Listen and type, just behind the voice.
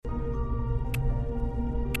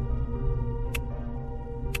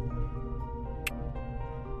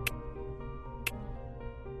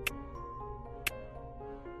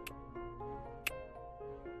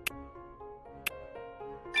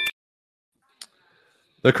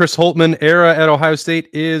The Chris Holtmann era at Ohio State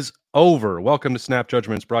is over. Welcome to Snap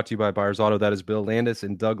Judgments, brought to you by Buyers Auto. That is Bill Landis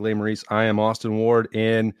and Doug Lesmerises. I am Austin Ward,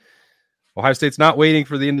 and Ohio State's not waiting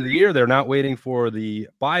for the end of the year. They're not waiting for the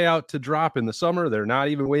buyout to drop in the summer. They're not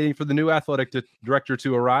even waiting for the new athletic director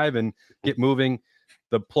to arrive and get moving.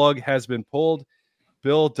 The plug has been pulled.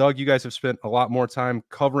 Bill, Doug, you guys have spent a lot more time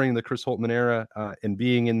covering the Chris Holtmann era and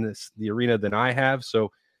being in the arena than I have.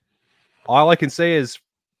 So all I can say is,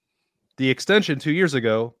 the extension 2 years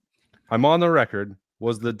ago, I'm on the record,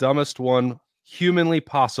 was the dumbest one humanly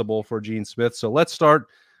possible for Gene Smith. So let's start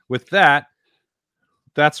with that.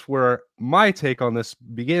 That's where my take on this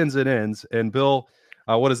begins and ends. And Bill,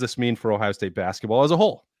 what does this mean for Ohio State basketball as a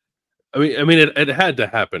whole? I mean, it had to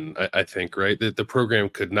happen. I think, right? That the program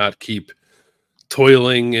could not keep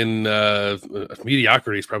toiling in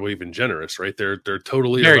mediocrity is probably even generous, right? They're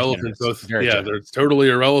totally Very irrelevant. generous. They're totally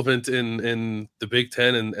irrelevant in the Big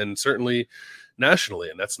Ten and certainly nationally,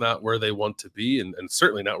 and that's not where they want to be, and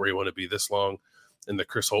certainly not where you want to be this long in the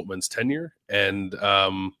Chris Holtmann's tenure. And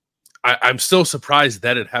I'm still surprised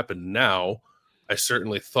that it happened now. I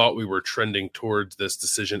certainly thought we were trending towards this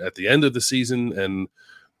decision at the end of the season, and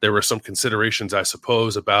there were some considerations, I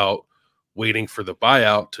suppose, about waiting for the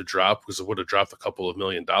buyout to drop, because it would have dropped a couple of $1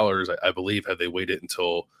 million, I believe, had they waited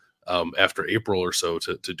until after April or so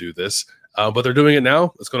to do this. But they're doing it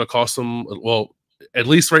now. It's going to cost them, well, at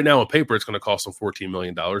least right now on paper, it's going to cost them $14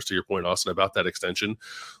 million, to your point, Austin, about that extension.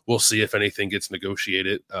 We'll see if anything gets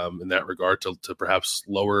negotiated in that regard to perhaps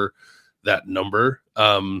lower that number.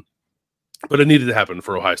 But it needed to happen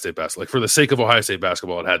for Ohio State basketball. Like, for the sake of Ohio State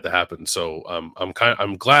basketball, it had to happen. So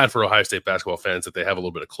I'm glad for Ohio State basketball fans that they have a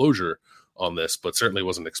little bit of closure on this, but certainly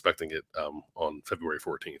wasn't expecting it on February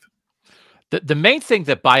 14th. The main thing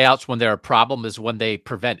that buyouts, when they're a problem, is when they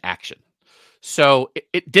prevent action. So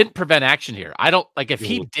it didn't prevent action here. I don't like if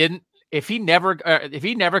he never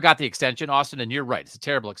got the extension, Austin, and you're right, it's a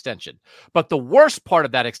terrible extension. But the worst part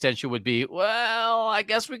of that extension would be, well, I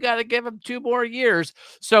guess we got to give him 2 more years.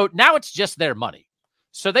 So now it's just their money.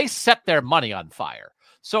 So they set their money on fire.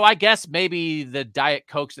 So I guess maybe the Diet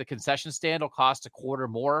Cokes, the concession stand, will cost $25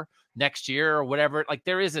 more next year or whatever. Like,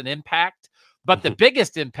 there is an impact, but the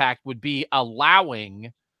biggest impact would be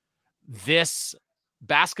allowing this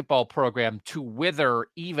basketball program to wither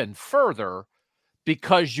even further,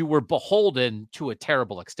 because you were beholden to a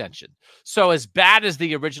terrible extension. So as bad as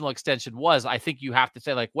the original extension was, I think you have to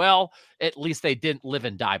say, like, well, at least they didn't live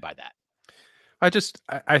and die by that.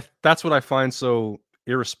 I that's what I find so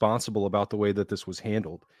irresponsible about the way that this was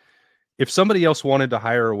handled. If somebody else wanted to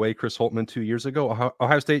hire away Chris Holtmann 2 years ago,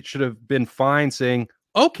 Ohio State should have been fine saying,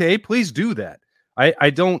 okay, please do that.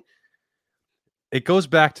 It goes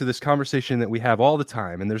back to this conversation that we have all the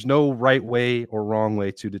time, and there's no right way or wrong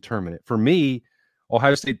way to determine it. For me,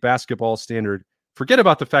 Ohio State basketball standard, forget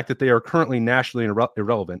about the fact that they are currently nationally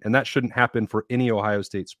irrelevant, and that shouldn't happen for any Ohio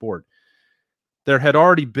State sport. There had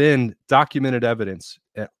already been documented evidence.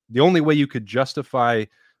 The only way you could justify,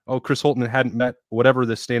 Chris Holtmann hadn't met whatever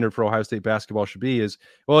the standard for Ohio State basketball should be, is,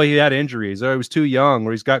 well, he had injuries, or he was too young,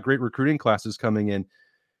 or he's got great recruiting classes coming in.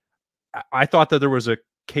 I thought that there was a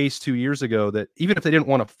case 2 years ago that even if they didn't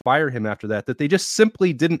want to fire him after that they just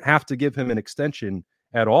simply didn't have to give him an extension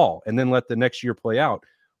at all, and then let the next year play out,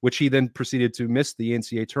 which he then proceeded to miss the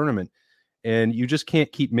NCAA tournament. And you just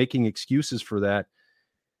can't keep making excuses for that.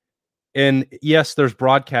 And yes, there's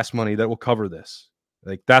broadcast money that will cover this.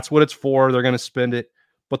 Like, that's what it's for. They're going to spend it.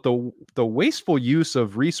 But the wasteful use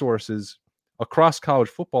of resources across college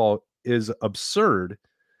football is absurd.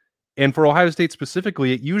 And for Ohio State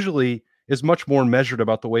specifically, it usually is much more measured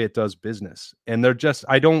about the way it does business. And they're just,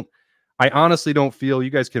 I honestly don't feel, you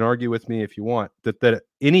guys can argue with me if you want, that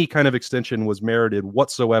any kind of extension was merited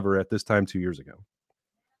whatsoever at this time 2 years ago.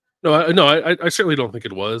 No, I certainly don't think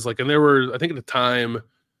it was. Like, and there were, I think at the time,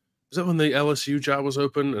 was that when the LSU job was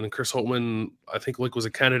open, and Chris Holtmann, I think, was a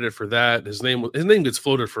candidate for that. His name gets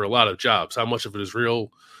floated for a lot of jobs. How much of it is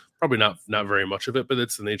real? Probably not very much of it, but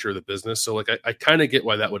it's the nature of the business. So, like, I kind of get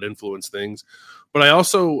why that would influence things. But I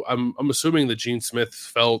also, I'm assuming that Gene Smith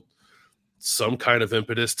felt some kind of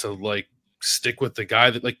impetus to, like, stick with the guy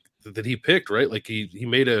that he picked, right? Like, he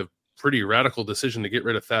made a pretty radical decision to get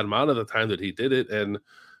rid of Thad Matta at the time that he did it, and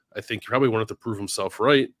I think he probably wanted to prove himself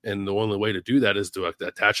right, and the only way to do that is to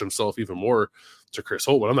attach himself even more to Chris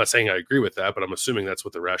Holtmann. I'm not saying I agree with that, but I'm assuming that's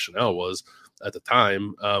what the rationale was at the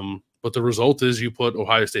time. But the result is you put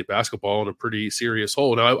Ohio State basketball in a pretty serious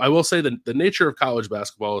hole. Now, I will say that the nature of college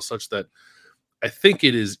basketball is such that I think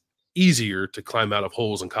it is easier to climb out of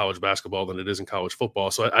holes in college basketball than it is in college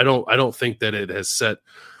football. So I don't think that it has set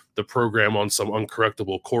the program on some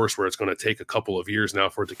uncorrectable course where it's going to take a couple of years now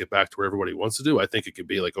for it to get back to where everybody wants to do. I think it could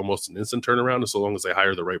be like almost an instant turnaround as long as they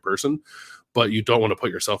hire the right person, but you don't want to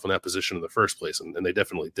put yourself in that position in the first place. And they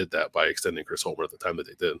definitely did that by extending Chris Holtmann at the time that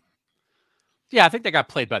they did. Yeah, I think they got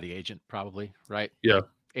played by the agent, probably, right? Yeah.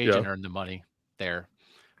 Agent earned the money there.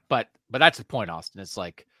 But that's the point, Austin. It's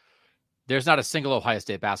like there's not a single Ohio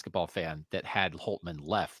State basketball fan that had Holtmann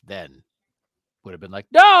left then would have been like,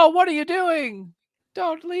 no, what are you doing?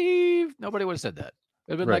 Don't leave. Nobody would have said that.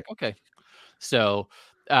 It would have been like, okay. So,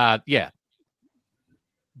 yeah,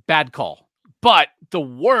 bad call. But the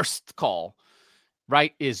worst call,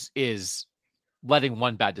 right, is letting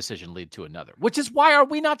one bad decision lead to another, which is why are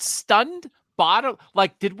we not stunned?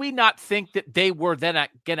 Like, did we not think that they were then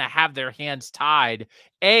going to have their hands tied,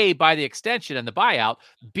 A, by the extension and the buyout,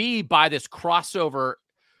 B, by this crossover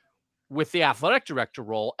with the athletic director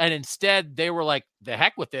role, and instead they were like, the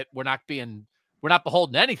heck with it. We're not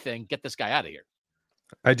beholden to anything. Get this guy out of here.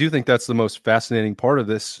 I do think that's the most fascinating part of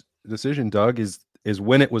this decision, Doug, is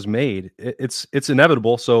when it was made. It's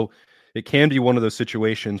inevitable. So it can be one of those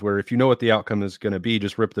situations where if you know what the outcome is going to be,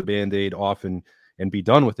 just rip the Band-Aid off and be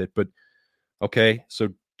done with it. But okay, so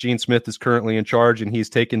Gene Smith is currently in charge, and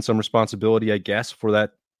he's taken some responsibility, I guess, for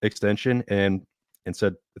that extension and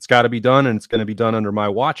said, it's got to be done, and it's going to be done under my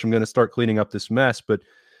watch. I'm going to start cleaning up this mess. But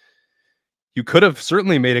you could have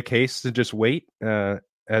certainly made a case to just wait,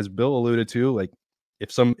 as Bill alluded to. Like,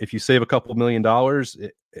 if you save a couple $1 million,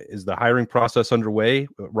 is the hiring process underway?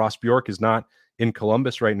 Ross Bjork is not in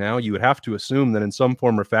Columbus right now. You would have to assume that in some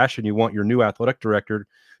form or fashion, you want your new athletic director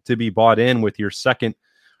to be bought in with your second,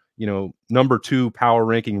 number 2 power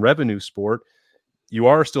ranking revenue sport. You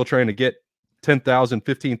are still trying to get 10,000,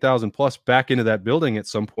 15,000 plus back into that building at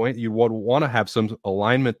some point. You would want to have some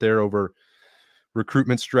alignment there over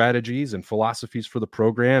recruitment strategies and philosophies for the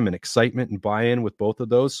program and excitement and buy-in with both of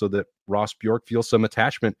those so that Ross Bjork feels some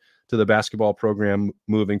attachment to the basketball program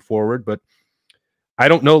moving forward. But I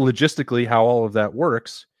don't know logistically how all of that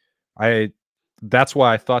works. That's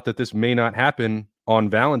why I thought that this may not happen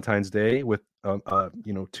on Valentine's Day with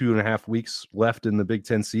 2.5 weeks left in the Big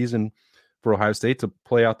Ten season for Ohio State to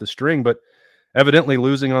play out the string. But evidently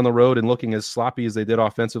losing on the road and looking as sloppy as they did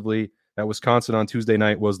offensively at Wisconsin on Tuesday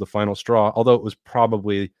night was the final straw, although it was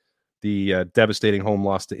probably the devastating home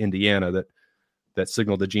loss to Indiana that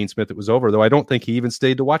signaled to Gene Smith it was over, though I don't think he even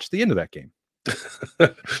stayed to watch the end of that game.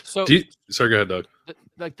 Sorry, go ahead, Doug.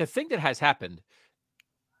 The thing that has happened,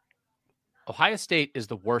 Ohio State is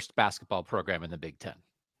the worst basketball program in the Big Ten.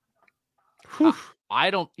 I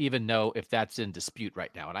don't even know if that's in dispute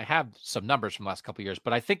right now. And I have some numbers from the last couple of years,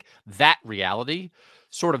 but I think that reality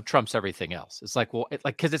sort of trumps everything else. It's like, well,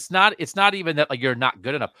 because it's not even that like you're not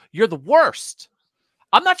good enough. You're the worst.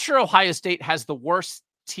 I'm not sure Ohio State has the worst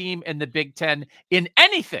team in the Big Ten in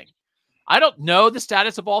anything. I don't know the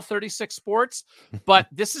status of all 36 sports, but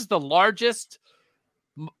this is the largest,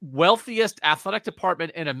 wealthiest athletic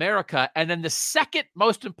department in America. And then the second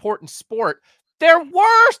most important sport, they're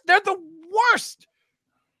worse. They're the worst.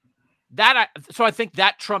 So I think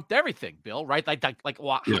that trumped everything, Bill, right?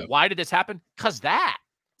 Why did this happen? Because that.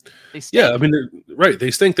 They stink. Yeah, I mean, right.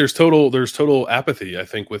 They stink. There's total apathy, I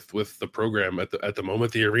think, with the program at the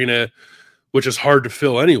moment. The arena, which is hard to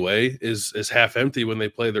fill anyway, is half empty when they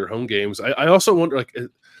play their home games. I also wonder,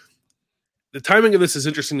 the timing of this is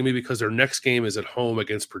interesting to me because their next game is at home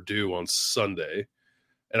against Purdue on Sunday,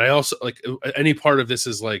 and I also any part of this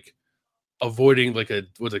is avoiding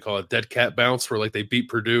what they call a dead cat bounce, where they beat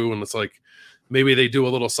Purdue and it's maybe they do a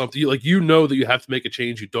little something. That you have to make a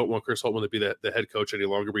change. You don't want Chris Holtmann to be the head coach any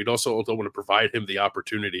longer, but you also don't want to provide him the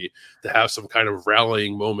opportunity to have some kind of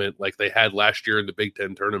rallying moment like they had last year in the Big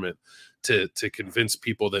Ten tournament to convince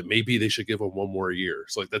people that maybe they should give him one more year.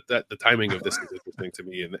 So that the timing of this is interesting to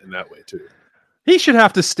me in that way too. He should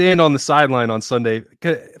have to stand on the sideline on Sunday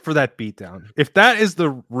for that beatdown. If that is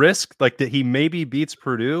the risk, that he maybe beats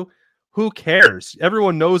Purdue, who cares?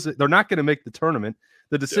 Everyone knows that they're not going to make the tournament.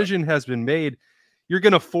 The decision has been made. You're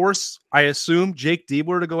going to force, I assume, Jake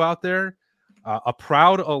Diebler to go out there, a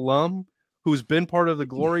proud alum who's been part of the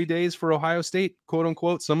glory days for Ohio State, quote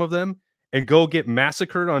unquote, some of them, and go get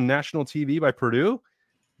massacred on national TV by Purdue.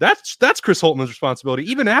 That's Chris Holtmann's responsibility.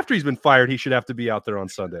 Even after he's been fired, he should have to be out there on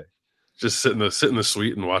Sunday. Just sit in the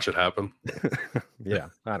suite and watch it happen. Yeah,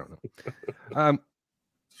 I don't know.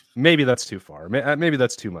 Maybe that's too far. Maybe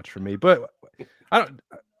that's too much for me. But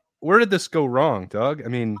where did this go wrong, Doug? I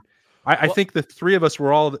mean, I think the three of us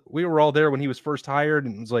were all there when he was first hired,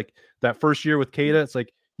 and it was that first year with Cada. It's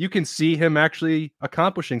you can see him actually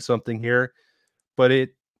accomplishing something here, but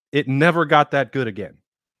it never got that good again.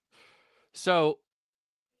 So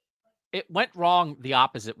it went wrong the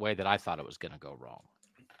opposite way that I thought it was going to go wrong.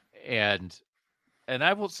 And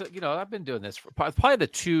I will say, I've been doing this for probably the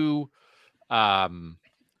two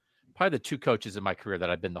coaches in my career that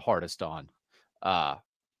I've been the hardest on,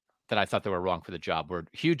 that I thought they were wrong for the job were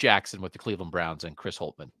Hugh Jackson with the Cleveland Browns and Chris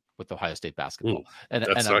Holtmann with Ohio State basketball.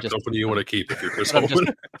 That's not a company you want to keep if you're Chris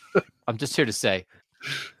Holtmann. I'm just here to say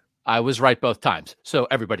I was right both times, so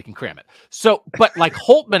everybody can cram it. So, but like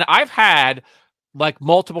Holtmann, I've had like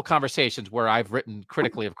multiple conversations where I've written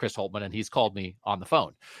critically of Chris Holtmann and he's called me on the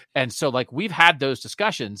phone. And so like we've had those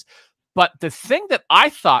discussions, but the thing that I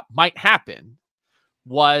thought might happen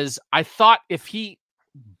was I thought if he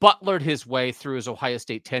butlered his way through his Ohio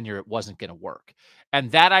State tenure, it wasn't going to work.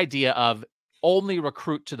 And that idea of only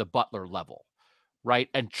recruit to the Butler level, right?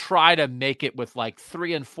 And try to make it with like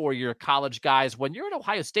 3 and 4 year college guys. When you're at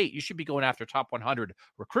Ohio State, you should be going after top 100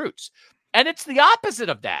 recruits. And it's the opposite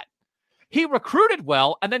of that. He recruited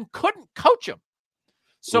well and then couldn't coach them.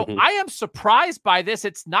 So I am surprised by this.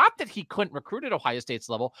 It's not that he couldn't recruit at Ohio State's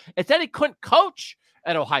level. It's that he couldn't coach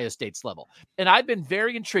at Ohio State's level. And I've been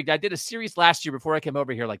very intrigued. I did a series last year before I came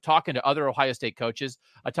over here, like talking to other Ohio State coaches.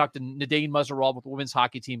 I talked to Nadine Muzerall with the women's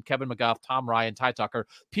hockey team, Kevin McGuff, Tom Ryan, Ty Tucker,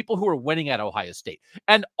 people who are winning at Ohio State.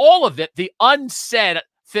 And all of it, the unsaid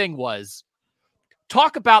thing was,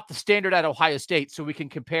 talk about the standard at Ohio State so we can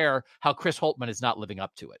compare how Chris Holtmann is not living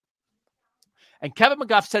up to it. And Kevin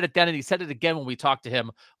McGuff said it then, and he said it again when we talked to him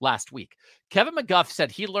last week. Kevin McGuff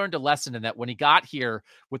said he learned a lesson in that when he got here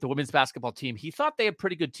with the women's basketball team, he thought they had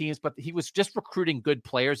pretty good teams, but he was just recruiting good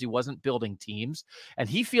players. He wasn't building teams. And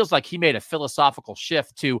he feels like he made a philosophical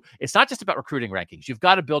shift to, it's not just about recruiting rankings. You've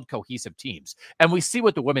got to build cohesive teams. And we see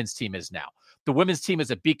what the women's team is now. The women's team is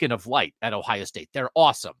a beacon of light at Ohio State. They're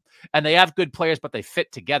awesome. And they have good players, but they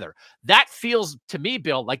fit together. That feels to me,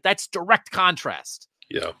 Bill, like that's direct contrast.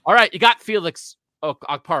 Yeah. All right, you got Felix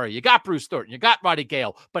Okpara, you got Bruce Thornton, you got Roddy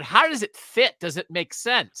Gale, but how does it fit? Does it make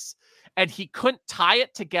sense? And he couldn't tie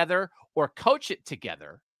it together or coach it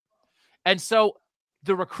together. And so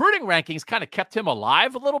the recruiting rankings kind of kept him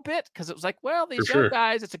alive a little bit because it was like, well, these young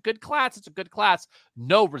guys, it's a good class.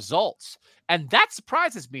 No results. And that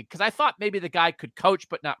surprises me because I thought maybe the guy could coach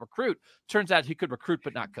but not recruit. Turns out he could recruit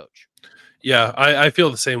but not coach. Yeah, I feel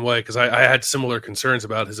the same way because I had similar concerns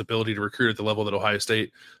about his ability to recruit at the level that Ohio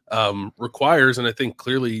State requires. And I think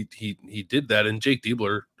clearly he did that. And Jake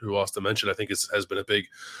Diebler, who Austin mentioned, I think has been a big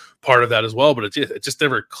part of that as well. But it just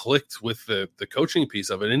never clicked with the coaching piece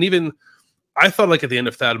of it. And even I thought like at the end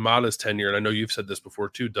of Thad Matta's tenure, and I know you've said this before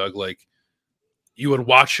too, Doug, like you would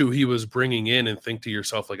watch who he was bringing in and think to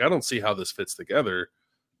yourself, like, I don't see how this fits together.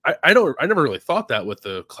 I never really thought that with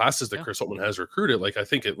the classes that Chris Holtmann has recruited. Like, I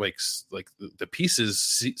think it makes like the pieces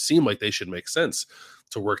seem like they should make sense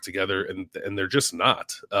to work together, and they're just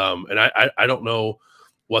not. And I don't know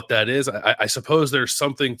what that is. I suppose there's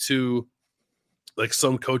something to like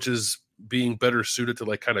some coaches being better suited to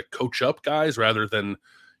like kind of coach up guys rather than,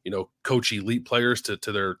 coach elite players to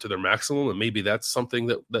their maximum. And maybe that's something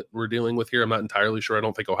that we're dealing with here. I'm not entirely sure. I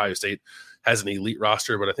don't think Ohio State has an elite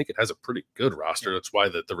roster, but I think it has a pretty good roster. That's why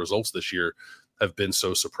the results this year have been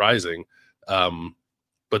so surprising.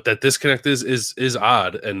 But that disconnect is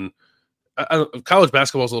odd. And college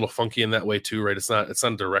basketball is a little funky in that way too, right? It's not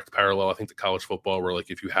a direct parallel. I think to college football, where like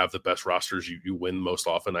if you have the best rosters, you win most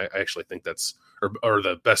often. I actually think that's or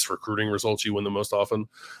the best recruiting results, you win the most often.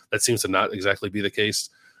 That seems to not exactly be the case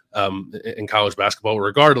in college basketball.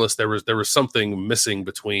 Regardless, there was something missing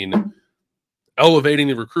between elevating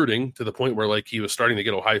the recruiting to the point where like he was starting to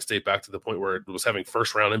get Ohio State back to the point where it was having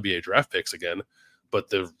first round NBA draft picks again, but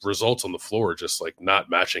the results on the floor just like not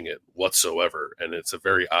matching it whatsoever. And it's a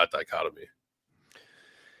very odd dichotomy.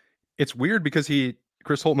 It's weird because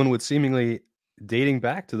Chris Holtmann would seemingly, dating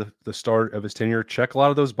back to the start of his tenure, check a lot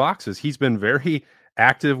of those boxes. He's been very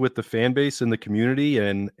active with the fan base and the community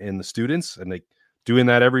and the students, and like doing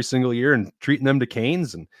that every single year and treating them to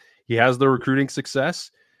canes. And he has the recruiting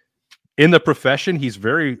success in the profession.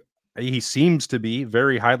 He seems to be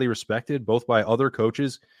very highly respected, both by other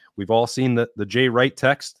coaches. We've all seen the Jay Wright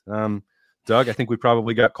text. Doug, I think we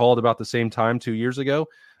probably got called about the same time 2 years ago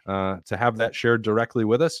to have that shared directly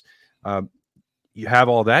with us. You have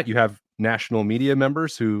all that. You have national media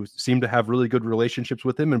members who seem to have really good relationships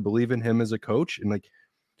with him and believe in him as a coach. And like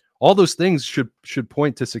all those things should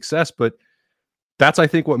point to success. But that's, I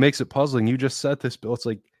think, what makes it puzzling. You just said this, Bill. It's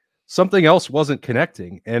like something else wasn't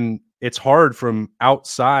connecting. And it's hard from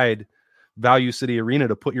outside Value City Arena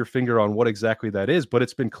to put your finger on what exactly that is, but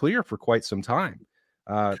it's been clear for quite some time.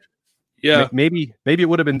 Maybe it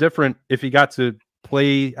would have been different if he got to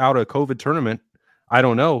play out a COVID tournament. I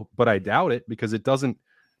don't know, but I doubt it because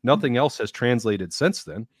nothing else has translated since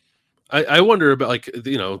then. I wonder about, like,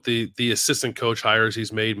 the assistant coach hires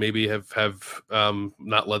he's made maybe have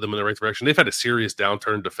not led them in the right direction. They've had a serious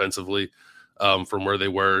downturn defensively from where they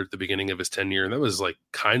were at the beginning of his tenure, and that was like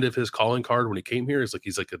kind of his calling card when he came here.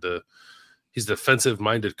 He's a defensive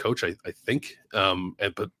minded coach, I think.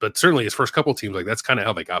 But certainly his first couple teams, like, that's kind of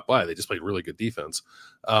how they got by. They just played really good defense,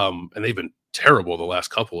 and they've been terrible the last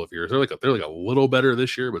couple of years. They're like a little better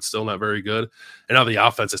this year, but still not very good. And now the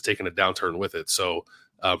offense has taken a downturn with it. So.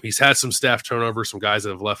 He's had some staff turnover, some guys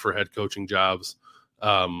that have left for head coaching jobs,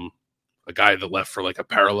 a guy that left for like a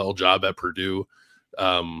parallel job at Purdue,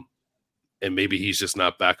 and maybe he's just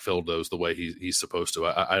not backfilled those the way he's supposed to.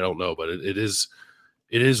 I don't know, but it is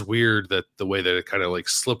weird that the way that it kind of like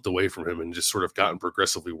slipped away from him and just sort of gotten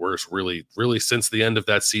progressively worse, really since the end of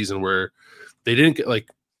that season, where they didn't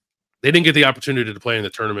get the opportunity to play in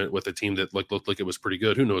the tournament with a team that looked like it was pretty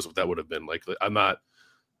good. Who knows what that would have been like?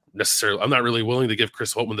 I'm not really willing to give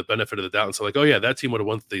Chris Holtmann the benefit of the doubt and say, like, oh yeah, that team would have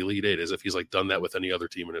won the Elite Eight, as if he's like done that with any other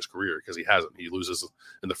team in his career, because he hasn't. He loses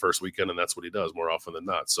in the first weekend, and that's what he does more often than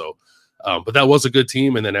not. So, but that was a good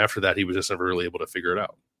team, and then after that, he was just never really able to figure it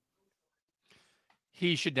out.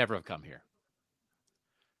 He should never have come here,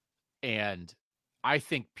 and I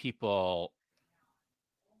think people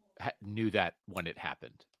knew that when it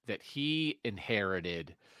happened, that he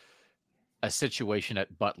inherited a situation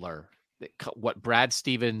at Butler. What Brad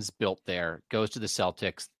Stevens built there goes to the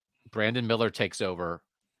Celtics. Brandon Miller takes over,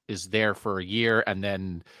 is there for a year, and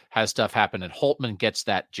then has stuff happen. And Holtmann gets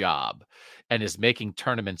that job and is making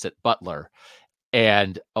tournaments at Butler.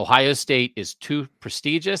 And Ohio State is too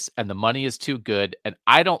prestigious and the money is too good. And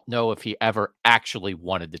I don't know if he ever actually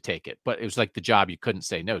wanted to take it, but it was like the job you couldn't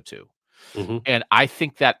say no to. Mm-hmm. And I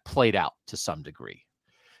think that played out to some degree.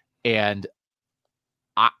 And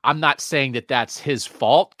I'm not saying that that's his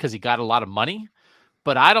fault because he got a lot of money,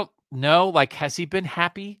 but I don't know. Like, has he been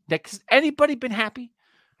happy? Has anybody been happy?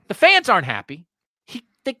 The fans aren't happy.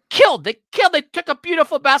 They took a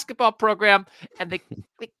beautiful basketball program and they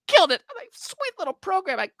killed it. Like, sweet little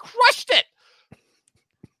program. I crushed it.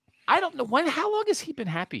 I don't know how long has he been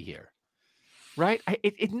happy here? Right.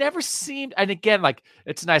 It never seemed. And again, like,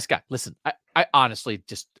 it's a nice guy. Listen, I honestly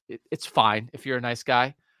just, it's fine if you're a nice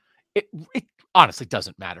guy. It honestly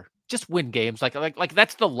doesn't matter. Just win games. Like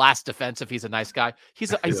that's the last defense if he's a nice guy. He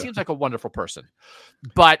seems like a wonderful person.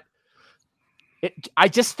 But I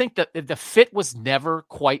just think that the fit was never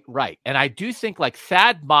quite right. And I do think, like,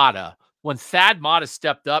 Thad Matta, when Thad Matta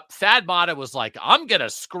stepped up, Thad Matta was like, I'm going to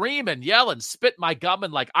scream and yell and spit my gum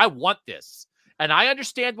and, like, I want this. And I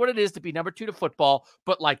understand what it is to be number 2 to football,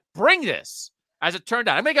 but, like, bring this. As it turned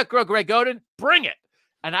out, I may get Greg Oden, bring it.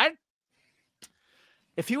 And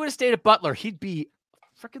if he would have stayed at Butler, he'd be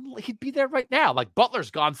there right now. Like, Butler's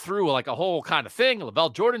gone through like a whole kind of thing. Lavelle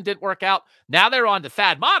Jordan didn't work out. Now they're on to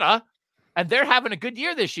Thad Matta, and they're having a good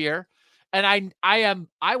year this year. And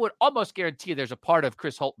I would almost guarantee there's a part of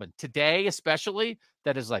Chris Holtmann today, especially,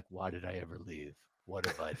 that is like, why did I ever leave? What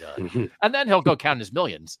have I done? And then he'll go count his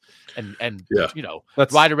millions and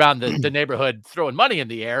ride around the neighborhood throwing money in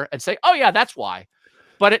the air and say, oh yeah, that's why.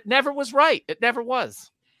 But it never was right. It never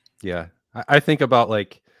was. Yeah. I think about,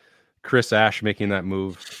 like, Chris Ash making that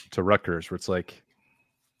move to Rutgers, where it's like,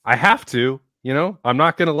 I have to, I'm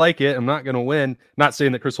not going to like it. I'm not going to win. Not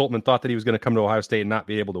saying that Chris Holtmann thought that he was going to come to Ohio State and not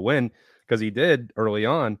be able to win, because he did early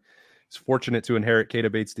on. He's fortunate to inherit Keita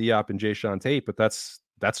Bates-Diop and Jayshawn Tate, but that's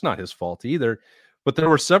not his fault either. But there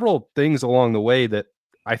were several things along the way that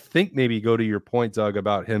I think maybe go to your point, Doug,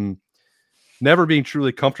 about him never being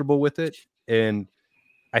truly comfortable with it. And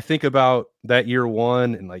I think about that year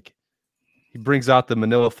one, and, like, he brings out the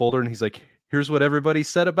manila folder and he's like, here's what everybody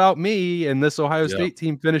said about me and this Ohio State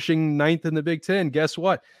team finishing 9th in the Big Ten. Guess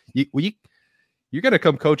what? You're going to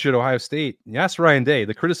come coach at Ohio State. Yes, Ryan Day.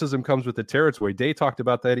 The criticism comes with the territory. Day talked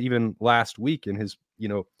about that even last week in his,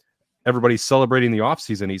 everybody's celebrating the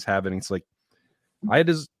offseason he's having. It's like, I'm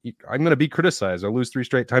going to be criticized. I lose 3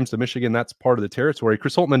 straight times to Michigan. That's part of the territory.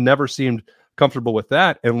 Chris Holtmann never seemed comfortable with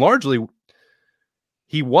that. And largely,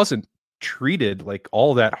 he wasn't treated like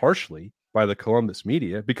all that harshly by the Columbus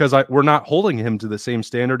media, because we're not holding him to the same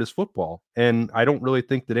standard as football. And I don't really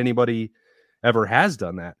think that anybody ever has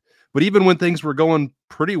done that. But even when things were going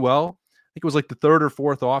pretty well, I think it was like the 3rd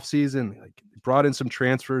or 4th offseason, like, brought in some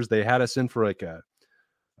transfers. They had us in for like a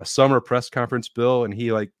summer press conference, Bill, and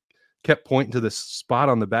he, like, kept pointing to this spot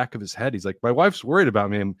on the back of his head. He's like, my wife's worried about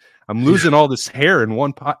me. I'm losing all this hair in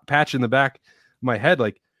one patch in the back of my head.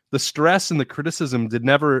 Like, the stress and the criticism did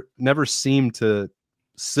never seem to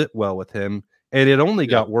sit well with him, and it only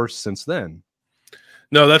got worse since then.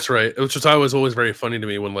 No, that's right. Which was always very funny to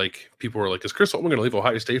me when, like, people were like, is Chris Holtmann going to leave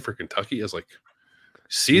Ohio State for Kentucky? I was like,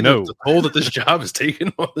 See the toll that this job has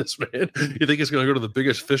taken on this man? You think he's going to go to the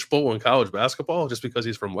biggest fishbowl in college basketball just because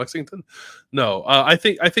he's from Lexington? No, I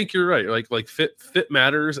think you're right. Like fit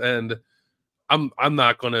matters, and I'm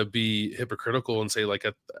not going to be hypocritical and say like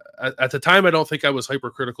at the time I don't think I was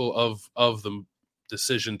hypercritical of the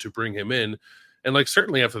decision to bring him in, and like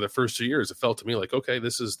certainly after the first 2 years, it felt to me like okay,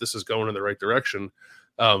 this is going in the right direction.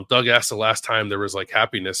 Doug asked the last time there was like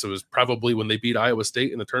happiness. It was probably when they beat Iowa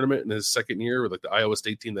State in the tournament in his second year with like the Iowa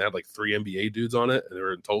State team that had like 3 NBA dudes on it. And they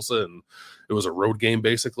were in Tulsa and it was a road game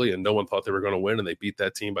basically. And no one thought they were going to win. And they beat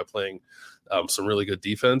that team by playing some really good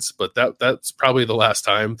defense. But that's probably the last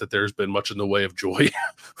time that there's been much in the way of joy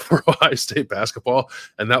for Ohio State basketball.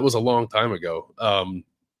 And that was a long time ago.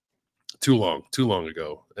 Too long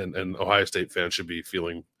ago. And Ohio State fans should be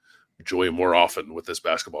feeling joy more often with this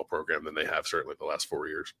basketball program than they have certainly the last 4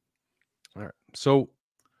 years. All right. So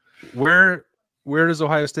where does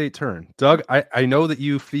Ohio State turn? Doug, I know that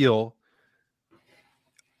you feel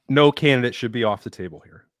no candidate should be off the table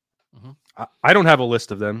here. Mm-hmm. I don't have a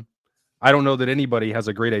list of them. I don't know that anybody has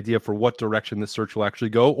a great idea for what direction this search will actually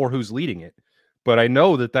go or who's leading it. But I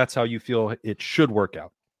know that that's how you feel it should work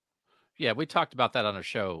out. Yeah, we talked about that on our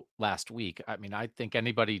show last week. I mean, I think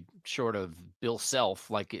anybody short of Bill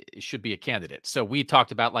Self, like, it should be a candidate. So we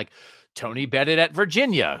talked about like Tony Bennett at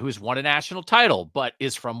Virginia, who's won a national title, but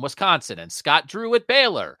is from Wisconsin, and Scott Drew at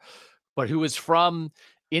Baylor, but who is from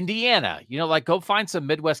Indiana. You know, like go find some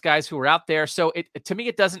Midwest guys who are out there. So to me,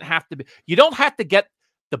 it doesn't have to be, you don't have to get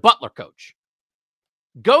the Butler coach.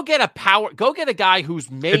 Go get a guy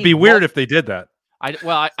who's made. It'd be weird if they did that. I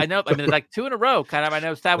know. I mean, like 2 in a row, kind of. I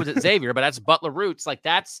know Thad was at Xavier, but that's Butler roots. Like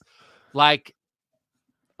that's like,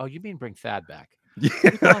 oh, you mean bring Thad back?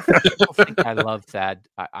 People think I love Thad.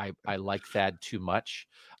 I like Thad too much.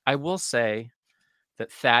 I will say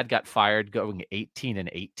that Thad got fired going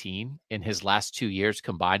 18-18 in his last 2 years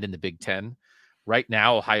combined in the Big Ten. Right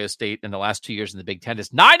now, Ohio State in the last 2 years in the Big Ten is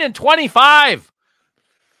 9-25.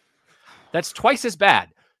 That's twice as bad.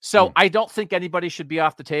 So I don't think anybody should be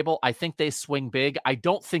off the table. I think they swing big. I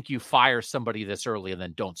don't think you fire somebody this early and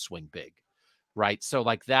then don't swing big, right? So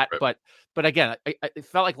like that. Right. But again, it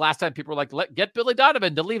felt like last time people were like, get Billy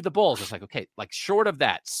Donovan to leave the Bulls. It's like, okay, like short of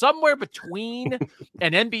that, somewhere between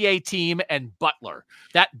an NBA team and Butler,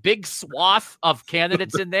 that big swath of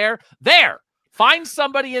candidates in there, find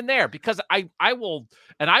somebody in there, because I will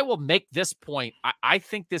make this point. I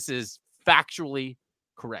think this is factually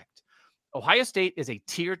correct. Ohio State is a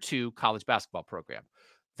tier 2 college basketball program.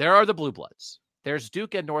 There are the Blue Bloods. There's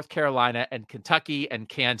Duke and North Carolina and Kentucky and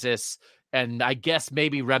Kansas, and I guess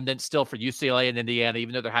maybe remnants still for UCLA and Indiana,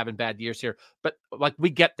 even though they're having bad years here. But like, we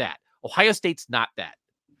get that. Ohio State's not that.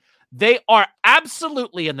 They are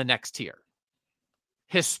absolutely in the next tier.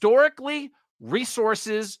 Historically,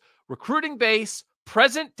 resources, recruiting base,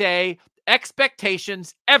 present day,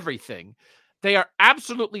 expectations, everything. They are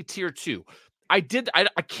absolutely tier 2. I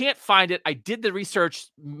can't find it. I did the research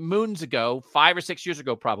moons ago, 5 or 6 years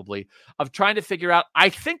ago, probably, of trying to figure out. I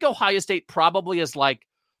think Ohio State probably is like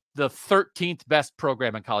the 13th best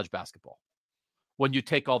program in college basketball when you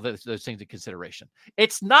take all those things into consideration.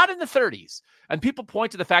 It's not in the 30s. And people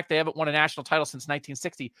point to the fact they haven't won a national title since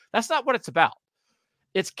 1960. That's not what it's about.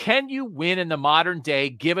 It's, can you win in the modern day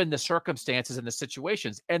given the circumstances and the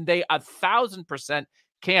situations? And they 1,000%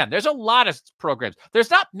 can. There's a lot of programs.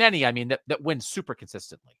 There's not many, I mean, that win super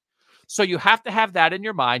consistently. So you have to have that in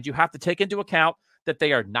your mind. You have to take into account that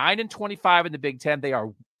they are 9-25 in the Big Ten. They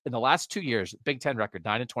are, in the last 2 years, Big Ten record,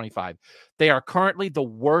 9-25. They are currently the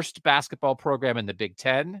worst basketball program in the Big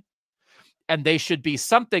Ten. And they should be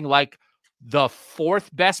something like the 4th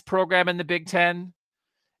best program in the Big Ten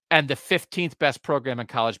and the 15th best program in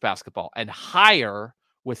college basketball, and higher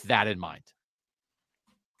with that in mind.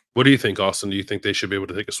 What do you think, Austin? Do you think they should be able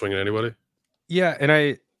to take a swing at anybody? Yeah, and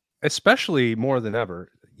I, especially more than ever,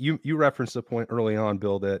 you referenced the point early on,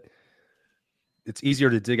 Bill, that it's easier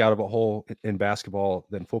to dig out of a hole in basketball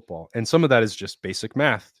than football. And some of that is just basic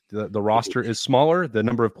math. The roster is smaller. The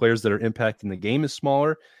number of players that are impacting the game is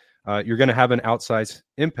smaller. You're going to have an outsized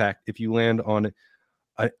impact if you land on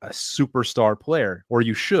a superstar player, or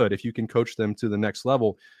you should, if you can coach them to the next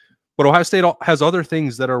level. But Ohio State has other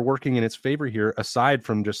things that are working in its favor here, aside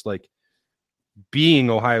from just like being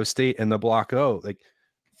Ohio State and the Block O. Like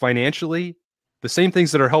financially, the same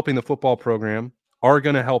things that are helping the football program are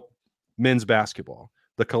going to help men's basketball.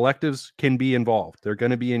 The collectives can be involved. They're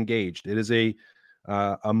going to be engaged. It is a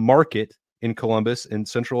market in Columbus in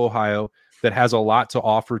Central Ohio that has a lot to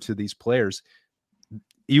offer to these players.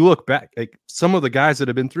 You look back, like some of the guys that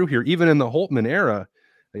have been through here, even in the Holtmann era,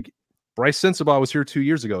 like Bryce Sensabaugh was here 2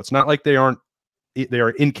 years ago. It's not like they are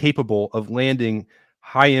incapable of landing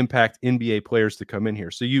high impact NBA players to come in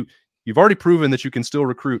here. So you've already proven that you can still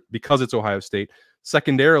recruit because it's Ohio State.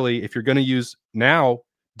 Secondarily, if you're going to use now,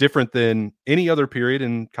 different than any other period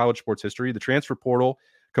in college sports history, the transfer portal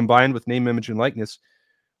combined with name, image, and likeness,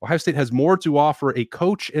 Ohio State has more to offer a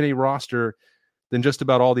coach and a roster than just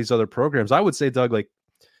about all these other programs. I would say, Doug, like,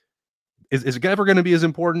 is it ever going to be as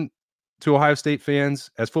important to Ohio State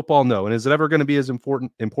fans as football? No. And is it ever going to be as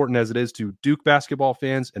important as it is to Duke basketball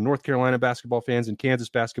fans and North Carolina basketball fans and Kansas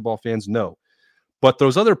basketball fans? No. But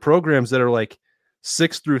those other programs that are like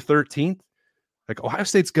 6th through 13th, like, Ohio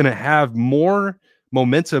State's going to have more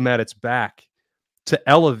momentum at its back to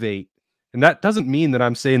elevate. And that doesn't mean that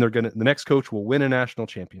I'm saying the next coach will win a national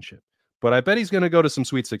championship, but I bet he's going to go to some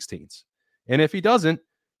Sweet 16s. And if he doesn't,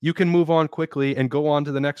 you can move on quickly and go on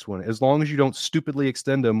to the next one, as long as you don't stupidly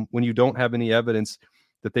extend them when you don't have any evidence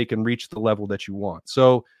that they can reach the level that you want.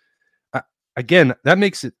 So again, that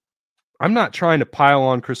makes it, I'm not trying to pile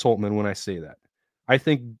on Chris Holtmann when I say that. I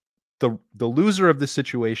think the loser of this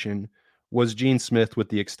situation was Gene Smith with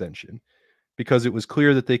the extension, because it was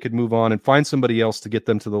clear that they could move on and find somebody else to get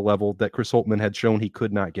them to the level that Chris Holtmann had shown he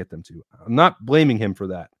could not get them to. I'm not blaming him for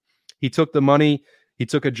that. He took the money. He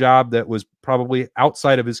took a job that was probably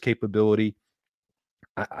outside of his capability.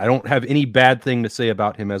 I don't have any bad thing to say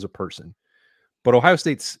about him as a person. But Ohio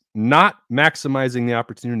State's not maximizing the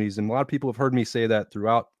opportunities. And a lot of people have heard me say that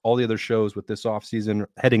throughout all the other shows with this offseason,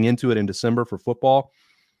 heading into it in December for football.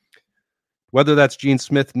 Whether that's Gene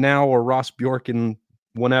Smith now or Ross Bjork in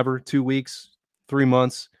whenever, 2 weeks, 3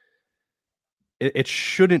 months, it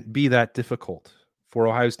shouldn't be that difficult for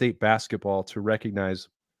Ohio State basketball to recognize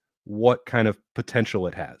what kind of potential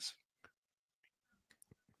it has.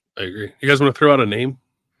 I agree. You guys want to throw out a name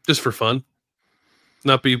just for fun?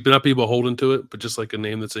 Not be beholden to it, but just like a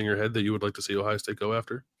name that's in your head that you would like to see Ohio State go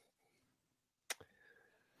after?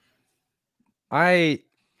 I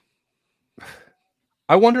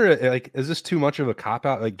wonder, like, is this too much of a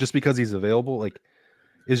cop-out? Like, just because he's available? Like,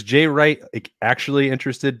 is Jay Wright, like, actually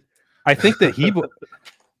interested? I think that he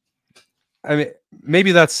I mean,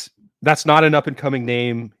 maybe that's not an up-and-coming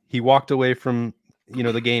name. He walked away from,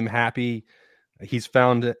 the game happy. He's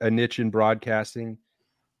found a niche in broadcasting.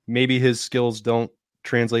 Maybe his skills don't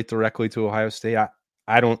translate directly to Ohio State.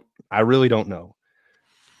 I really don't know.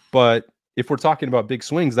 But if we're talking about big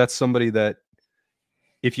swings, that's somebody that,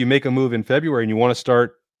 if you make a move in February and you want to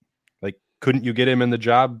start, like, couldn't you get him in the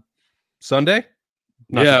job Sunday?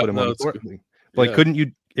 Not to put him on the court. Like, couldn't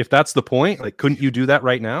you, if that's the point, like, couldn't you do that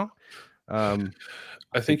right now?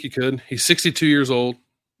 I think you could. He's 62 years old,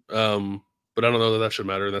 but I don't know that should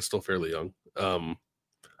matter. That's still fairly young.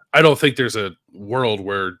 I don't think there's a world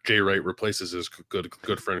where Jay Wright replaces his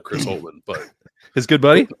good friend Chris Holtmann, but his good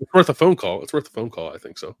buddy. It's worth a phone call. I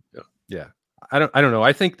think so. Yeah. I don't know.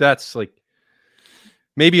 I think that's, like,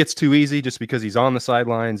 maybe it's too easy just because he's on the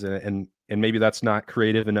sidelines, and maybe that's not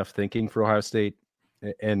creative enough thinking for Ohio State.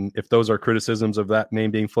 And if those are criticisms of that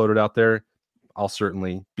name being floated out there, I'll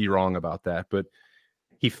certainly be wrong about that. But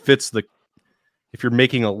he fits if you're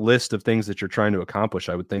making a list of things that you're trying to accomplish,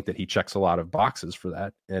 I would think that he checks a lot of boxes for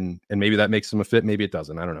that. And maybe that makes him a fit. Maybe it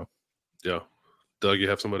doesn't. I don't know. Yeah. Doug, you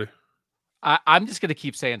have somebody? I'm just going to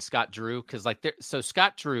keep saying Scott Drew, because so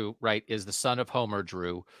Scott Drew, right, is the son of Homer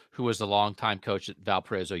Drew, who was the longtime coach at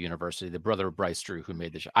Valparaiso University, the brother of Bryce Drew, who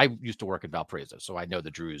made the show. I used to work at Valparaiso, so I know the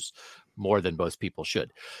Drews more than most people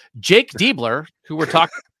should. Jake Diebler, who we're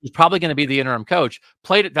talking, is probably going to be the interim coach,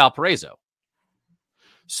 played at Valparaiso.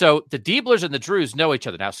 So the Dieblers and the Drews know each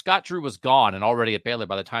other. Now, Scott Drew was gone and already at Baylor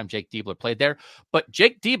by the time Jake Diebler played there, but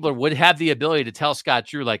Jake Diebler would have the ability to tell Scott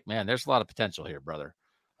Drew, like, man, there's a lot of potential here, brother.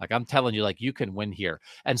 Like, I'm telling you, like, you can win here.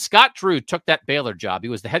 And Scott Drew took that Baylor job. He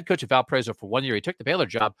was the head coach of Valparaiso for 1 year. He took the Baylor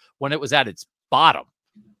job when it was at its bottom,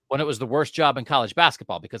 when it was the worst job in college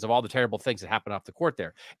basketball because of all the terrible things that happened off the court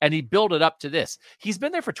there. And he built it up to this. He's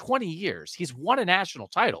been there for 20 years. He's won a national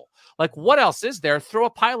title. Like, what else is there? Throw a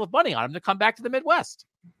pile of money on him to come back to the Midwest.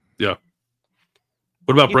 Yeah.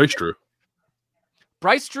 What about Bryce Drew?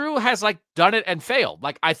 Bryce Drew has, like, done it and failed.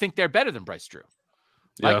 Like, I think they're better than Bryce Drew.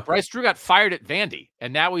 Like, Bryce Drew got fired at Vandy,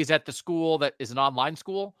 and now he's at the school that is an online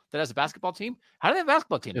school that has a basketball team. How do they have a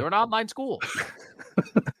basketball team? They're an online school.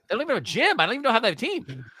 They don't even have a gym. I don't even know how they have a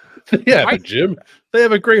team. Yeah, right? A gym. They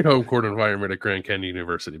have a great home court environment at Grand Canyon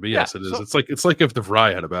University. But yes, it is. So, it's like if the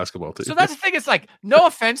Fry had a basketball team. So that's the thing. It's like, no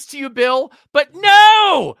offense to you, Bill, but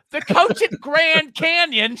no, the coach at Grand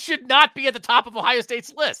Canyon should not be at the top of Ohio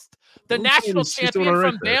State's list. The national champion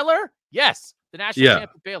from Baylor? Yes, the national champion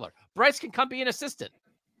from Baylor. Bryce can come be an assistant.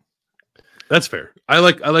 That's fair. I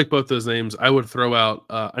like both those names. I would throw out.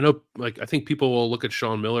 I know, like, I think people will look at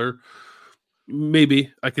Sean Miller.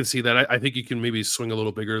 Maybe I can see that. I think you can maybe swing a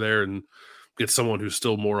little bigger there and get someone who's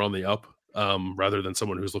still more on the up, rather than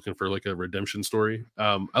someone who's looking for like a redemption story.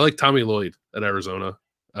 I like Tommy Lloyd at Arizona.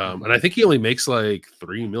 And I think he only makes like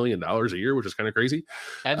 $3 million a year, which is kind of crazy.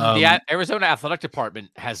 And the Arizona athletic department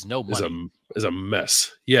has no money. Is a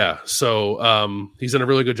mess. Yeah. So he's done a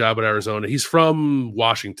really good job at Arizona. He's from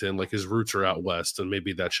Washington, like his roots are out west, and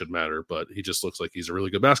maybe that should matter, but he just looks like he's a really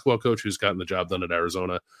good basketball coach who's gotten the job done at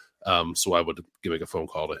Arizona. So I would make a phone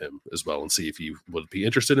call to him as well and see if he would be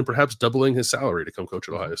interested in perhaps doubling his salary to come coach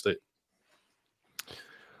at Ohio State.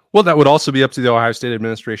 Well, that would also be up to the Ohio State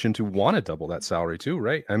administration to want to double that salary too,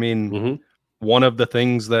 right? I mean, one of the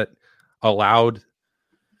things that allowed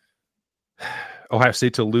Ohio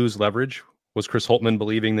State to lose leverage was Chris Holtmann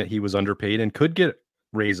believing that he was underpaid and could get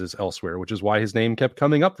raises elsewhere, which is why his name kept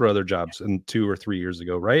coming up for other jobs 2 or 3 years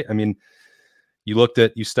ago, right? I mean, you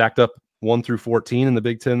stacked up 1 through 14 in the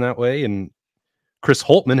Big Ten that way, and Chris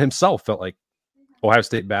Holtmann himself felt like Ohio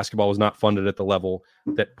State basketball was not funded at the level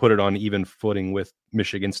that put it on even footing with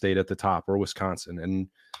Michigan State at the top or Wisconsin. And,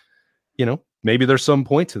 maybe there's some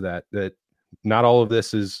point to that not all of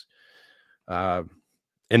this is an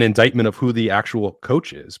indictment of who the actual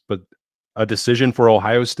coach is, but a decision for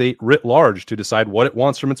Ohio State writ large to decide what it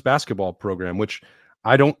wants from its basketball program, which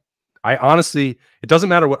I honestly, it doesn't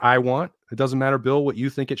matter what I want. It doesn't matter, Bill, what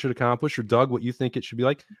you think it should accomplish, or Doug, what you think it should be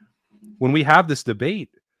like. When we have this debate,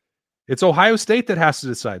 it's Ohio State that has to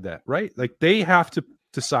decide that, right? Like they have to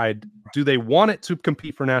decide, do they want it to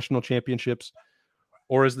compete for national championships,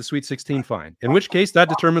 or is the Sweet 16 fine? In which case that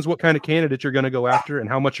determines what kind of candidate you're going to go after and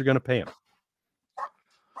how much you're going to pay them.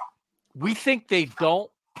 We think they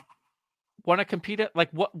don't want to compete at like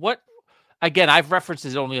what again, I've referenced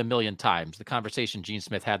this only a million times. The conversation Gene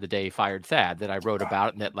Smith had the day he fired Thad that I wrote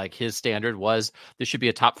about, and that like his standard was this should be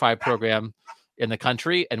a top 5 program in the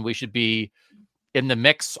country and we should be in the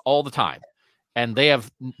mix all the time. And they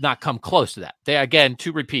have not come close to that. They, again,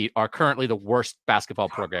 to repeat, are currently the worst basketball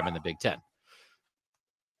program in the Big Ten.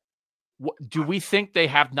 Do we think they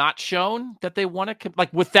have not shown that they want to,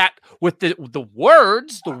 like with the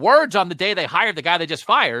words on the day they hired the guy they just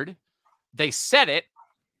fired, they said it.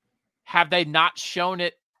 Have they not shown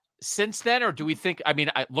it since then? Or do we think,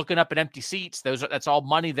 looking up at empty seats, that's all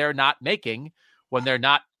money they're not making when they're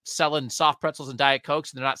not selling soft pretzels and Diet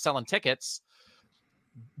Cokes and they're not selling tickets.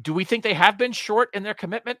 Do we think they have been short in their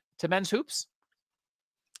commitment to men's hoops?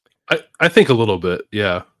 I think a little bit,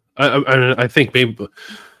 yeah. I think maybe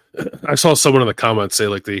I saw someone in the comments say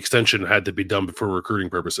like the extension had to be done for recruiting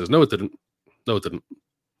purposes. No, it didn't.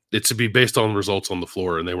 It's to be based on results on the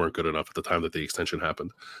floor, and they weren't good enough at the time that the extension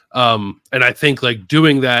happened. And I think like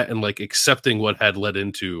doing that and like accepting what had led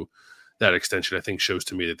into that extension, I think shows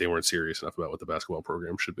to me that they weren't serious enough about what the basketball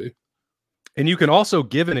program should be. And you can also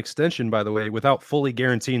give an extension, by the way, without fully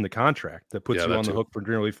guaranteeing the contract that puts you on the hook for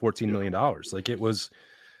nearly $14 million. Like it was,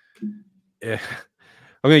 I'm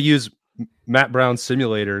going to use Matt Brown's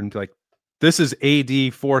simulator and like, this is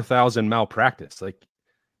AD 4000 malpractice. Like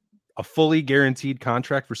a fully guaranteed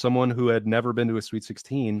contract for someone who had never been to a Sweet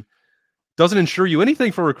 16 doesn't ensure you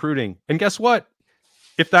anything for recruiting. And guess what?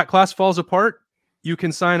 If that class falls apart, you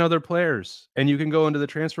can sign other players and you can go into the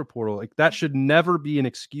transfer portal. Like that should never be an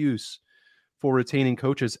excuse for retaining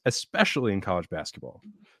coaches, especially in college basketball.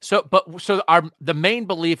 So the main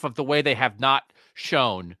belief of the way they have not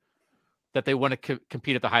shown that they want to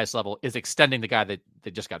compete at the highest level is extending the guy that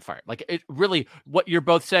they just got fired. Like it really, what you're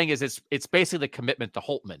both saying is it's basically the commitment to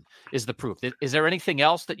Holtmann is the proof. Is there anything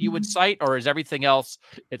else that you would cite, or is everything else?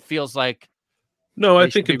 It feels like no. I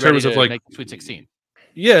think in terms of like Sweet 16.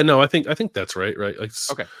 Yeah, no, I think that's right. Right. Like,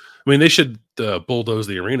 okay. I mean, they should bulldoze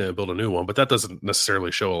the arena and build a new one, but that doesn't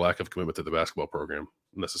necessarily show a lack of commitment to the basketball program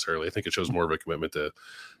necessarily. I think it shows more of a commitment to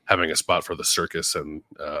having a spot for the circus and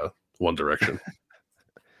One Direction.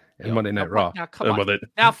 And Monday Night Raw. Now, come on.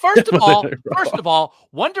 Now, first of all,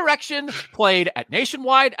 One Direction played at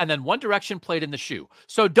Nationwide, and then One Direction played in the shoe.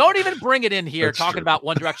 So don't even bring it in here That's talking true. about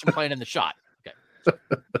One Direction playing in the shot. Okay.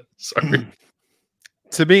 Sorry.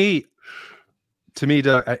 To me,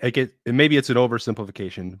 I get, and maybe it's an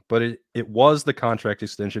oversimplification, but it was the contract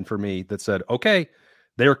extension for me that said, okay,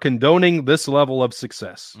 they're condoning this level of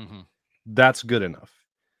success. Mm-hmm. That's good enough.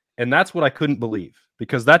 And that's what I couldn't believe,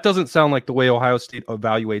 because that doesn't sound like the way Ohio State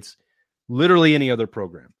evaluates literally any other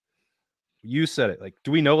program. You said it. Like,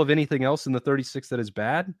 do we know of anything else in the 36 that is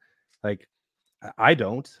bad? Like, I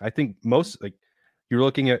don't. I think most, like, you're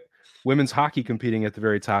looking at women's hockey competing at the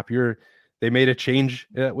very top. They made a change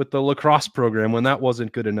with the lacrosse program when that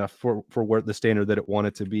wasn't good enough for where the standard that it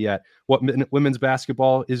wanted to be at. What women's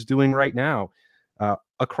basketball is doing right now,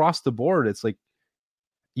 across the board, it's like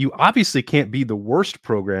you obviously can't be the worst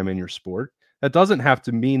program in your sport. That doesn't have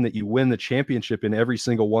to mean that you win the championship in every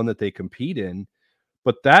single one that they compete in,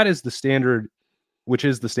 but that is the standard, which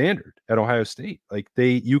is the standard at Ohio State. Like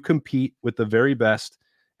you compete with the very best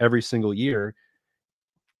every single year,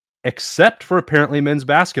 except for apparently men's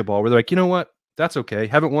basketball, where they're like, you know what? That's okay.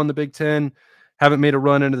 Haven't won the Big Ten, haven't made a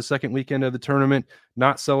run into the second weekend of the tournament,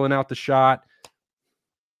 not selling out the shot.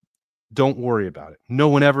 Don't worry about it. No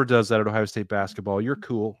one ever does that at Ohio State basketball. You're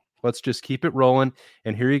cool. Let's just keep it rolling.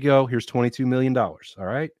 And here you go. Here's $22 million. All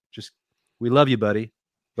right. We love you, buddy.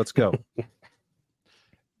 Let's go.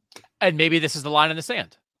 And maybe this is the line in the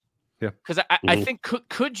sand. Yeah. Because I think,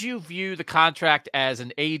 could you view the contract as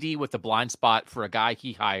an AD with a blind spot for a guy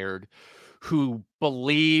he hired who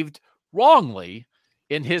believed wrongly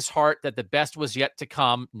in his heart that the best was yet to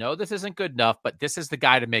come? No, this isn't good enough, but this is the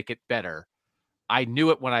guy to make it better. I knew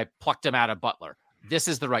it when I plucked him out of Butler. This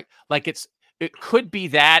is the right, like it could be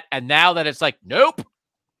that. And now that it's like, nope.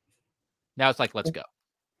 Now it's like, let's go.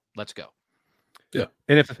 Yeah.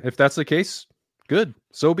 And if that's the case, good.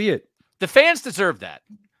 So be it. The fans deserve that.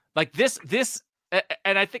 Like this,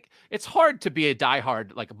 and I think it's hard to be a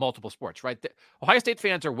diehard, like multiple sports, right? The Ohio State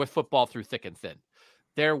fans are with football through thick and thin.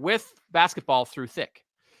 They're with basketball through thick,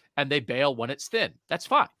 and they bail when it's thin. That's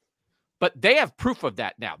fine. But they have proof of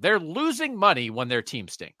that now. They're losing money when their team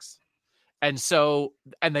stinks. And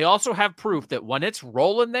they also have proof that when it's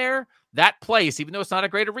rolling there, that place, even though it's not a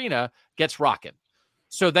great arena, gets rocking.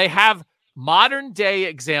 So they have modern day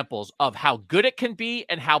examples of how good it can be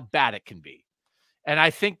and how bad it can be. And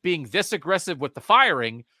I think being this aggressive with the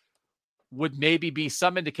firing would maybe be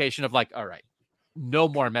some indication of like, all right, no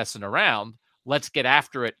more messing around. Let's get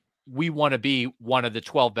after it. We want to be one of the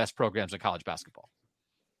 12 best programs in college basketball.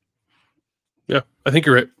 Yeah, I think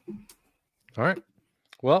you're right. All right.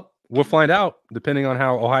 Well, we'll find out, depending on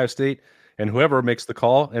how Ohio State and whoever makes the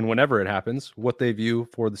call and whenever it happens, what they view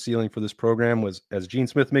for the ceiling for this program. Was as Gene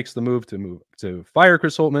Smith makes the move to fire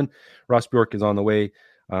Chris Holtmann, Ross Bjork is on the way,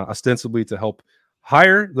 ostensibly to help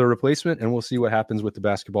hire the replacement, and we'll see what happens with the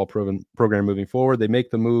basketball program moving forward. They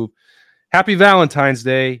make the move. Happy Valentine's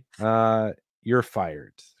Day. You're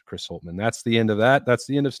fired, Chris Holtmann. That's the end of that. That's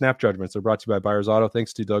the end of Snap Judgments. They're brought to you by Buyers Auto.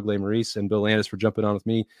 Thanks to Doug Lesmerises and Bill Landis for jumping on with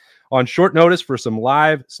me on short notice for some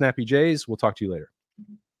live Snappy Jays. We'll talk to you later.